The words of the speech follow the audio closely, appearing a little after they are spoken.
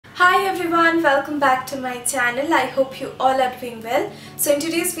Hi everyone, welcome back to my channel. I hope you all are doing well. So in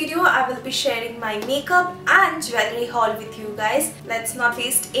today's video, I will be sharing my makeup and jewelry haul with you guys. Let's not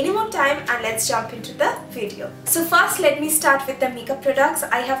waste any more time and let's jump into the video. So first, let me start with the makeup products.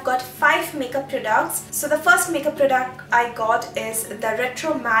 I have got 5 makeup products. So the first makeup product I got is the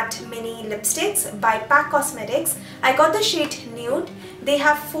Retro Matte Mini Lipsticks by PAC Cosmetics. I got the shade Nude. They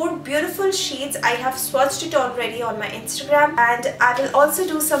have 4 beautiful shades. I have swatched it already on my Instagram, and I will also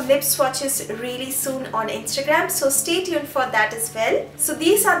do some lip swatches really soon on Instagram, so stay tuned for that as well. So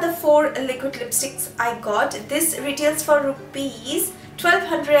these are the 4 liquid lipsticks I got. This retails for rupees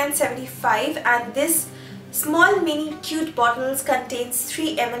 1275, and this small mini cute bottles contains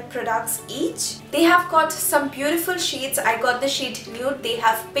 3 ml products each. They have got some beautiful shades. I got the shade Nude. They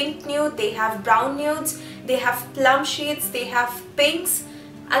have pink nude, they have brown nudes, they have plum shades, they have pinks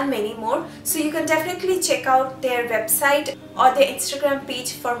and many more. So you can definitely check out their website or their Instagram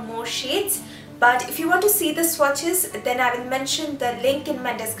page for more shades. But if you want to see the swatches, then I will mention the link in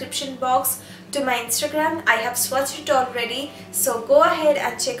my description box to my Instagram. I have swatched it already, so go ahead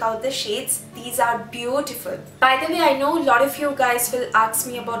and check out the shades. These are beautiful. By the way, I know a lot of you guys will ask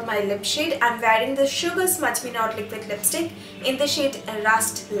me about my lip shade. I'm wearing the Sugar Smudge Me Not Liquid Lipstick in the shade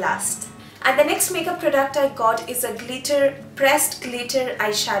Rust Lust. And the next makeup product I got is a pressed glitter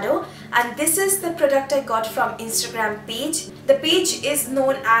eyeshadow, and this is the product I got from Instagram page. The page is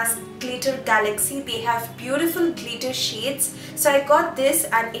known as Glitter Galaxy. They have beautiful glitter shades. So I got this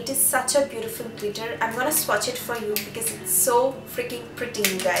and it is such a beautiful glitter. I'm gonna swatch it for you because it's so freaking pretty,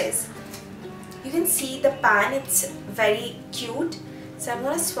 you guys. You can see the pan, it's very cute. So I'm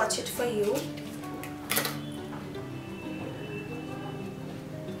gonna swatch it for you.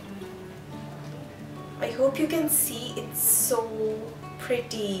 I hope you can see, it's so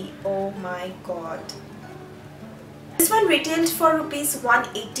pretty. Oh my god. This one retailed for rupees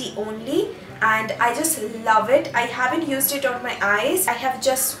 180 only, and I just love it. I haven't used it on my eyes. I have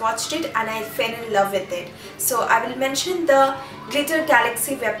just swatched it and I fell in love with it. So I will mention the Glitter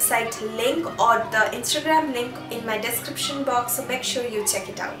Galaxy website link or the Instagram link in my description box, so make sure you check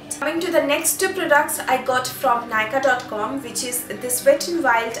it out. Coming to the next 2 products I got from Nykaa.com, which is this Wet n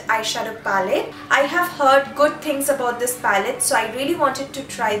Wild eyeshadow palette. I have heard good things about this palette, so I really wanted to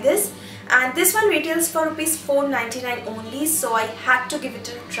try this. And this one retails for rupees 499 only, so I had to give it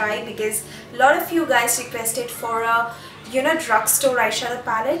a try because a lot of you guys requested for a drugstore eyeshadow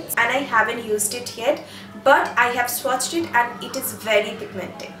palette, and I haven't used it yet, but I have swatched it and it is very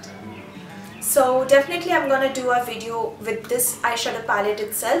pigmented. So definitely I'm gonna do a video with this eyeshadow palette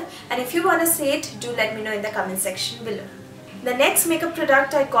itself, and if you wanna see it, do let me know in the comment section below. The next makeup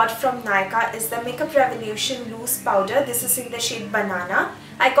product I got from Nykaa is the Makeup Revolution Loose Powder. This is in the shade Banana.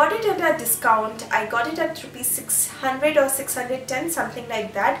 I got it at a discount. I got it at rupees 600 or 610, something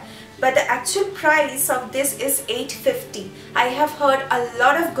like that. But the actual price of this is 850. I have heard a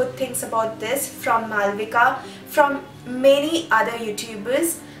lot of good things about this from Malvika, from many other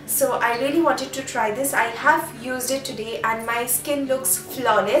YouTubers. So I really wanted to try this. I have used it today and my skin looks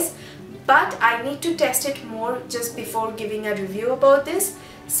flawless. But I need to test it more just before giving a review about this.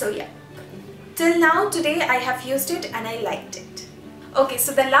 So yeah, till now today I have used it and I liked it. Okay,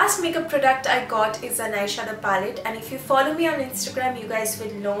 so the last makeup product I got is an eyeshadow palette, and if you follow me on Instagram, you guys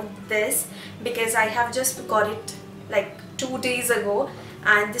will know this because I have just got it like 2 days ago,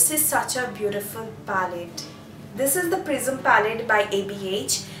 and this is such a beautiful palette. This is the Prism palette by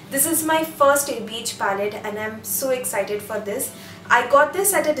ABH. This is my first ABH palette and I'm so excited for this. I got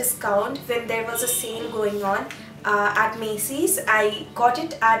this at a discount when there was a sale going on at Macy's. I got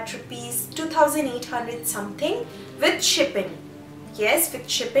it at rupees 2800 something with shipping. Yes, with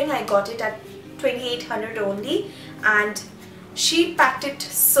shipping I got it at 2800 only, and she packed it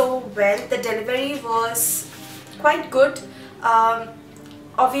so well. The delivery was quite good.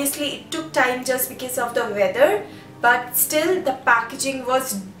 Obviously it took time just because of the weather, but still the packaging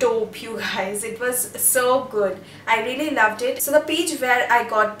was dope, you guys. It was so good. I really loved it. So the page where I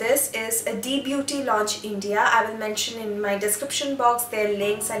got this is a D Beauty Launch India. I will mention in my description box their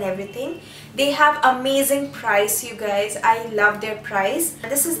links and everything. They have amazing price, you guys. I love their price.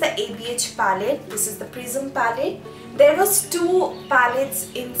 And this is the ABH palette. This is the Prism palette. There was 2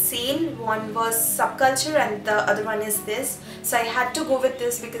 palettes in sale. One was Subculture and the other one is this. So I had to go with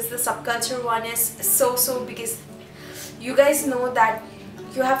this because the Subculture one is so because you guys know that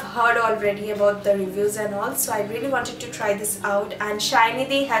you have heard already about the reviews and all, so I really wanted to try this out, and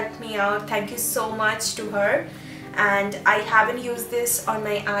Shinidhi helped me out. Thank you so much to her. And I haven't used this on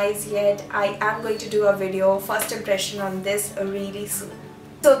my eyes yet. I am going to do a video first impression on this really soon.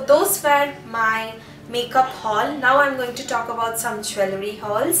 So those were my makeup haul. Now I'm going to talk about some jewelry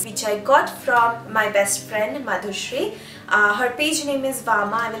hauls which I got from my best friend Madhushri. Her page name is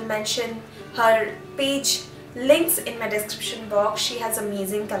VAMA. I will mention her page links in my description box. She has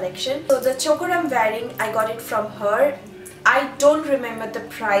amazing collection. So the choker I'm wearing, I got it from her. I don't remember the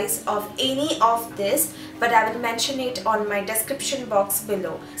price of any of this, but I will mention it on my description box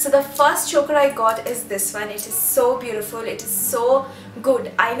below. So the first choker I got is this one. It is so beautiful. It is so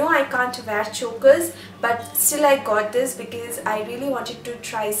good. I know I can't wear chokers, but still I got this because I really wanted to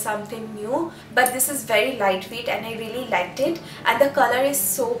try something new. But this is very lightweight and I really liked it, and the color is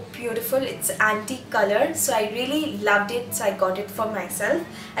so beautiful. It's antique color, so I really loved it, so I got it for myself.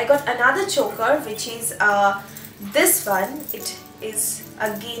 I got another choker which is this one. It is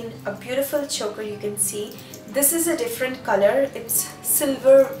again a beautiful choker. You can see this is a different color. It's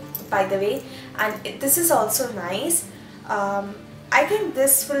silver, by the way, and this is also nice. I think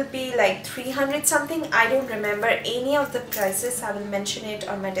this will be like 300 something. I don't remember any of the prices. I will mention it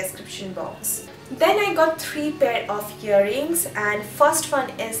on my description box. Then I got 3 pair of earrings, and first one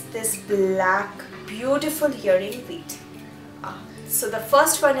is this black beautiful earring. Wait. So the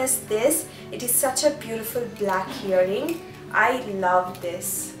first one is this. It is such a beautiful black earring. I love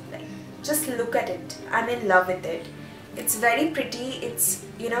this. Like, just look at it. I'm in love with it. It's very pretty. It's,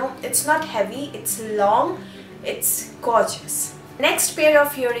 you know, it's not heavy. It's long. It's gorgeous. Next pair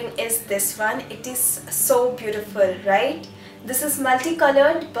of earring is this one. It is so beautiful, right? This is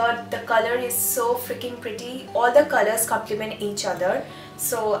multicolored, but the color is so freaking pretty. All the colors complement each other,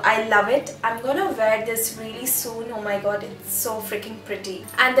 so I love it. I'm gonna wear this really soon. Oh my god, it's so freaking pretty.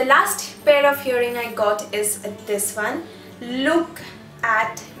 And the last pair of earring I got is this one. Look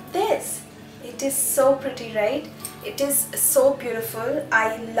at this. It is so pretty, right? It is so beautiful.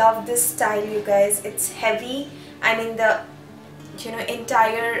 I love this style, you guys. It's heavy. I mean, the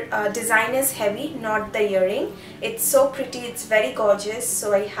entire design is heavy, not the earring. It's so pretty. It's very gorgeous,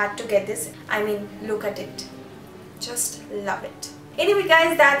 so I had to get this. I mean, look at it. Just love it. Anyway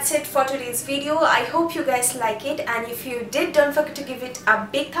guys, that's it for today's video. I hope you guys like it, and if you did, don't forget to give it a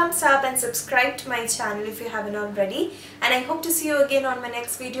big thumbs up and subscribe to my channel if you haven't already. And I hope to see you again on my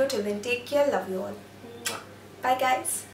next video. Till then, take care. Love you all. Bye guys.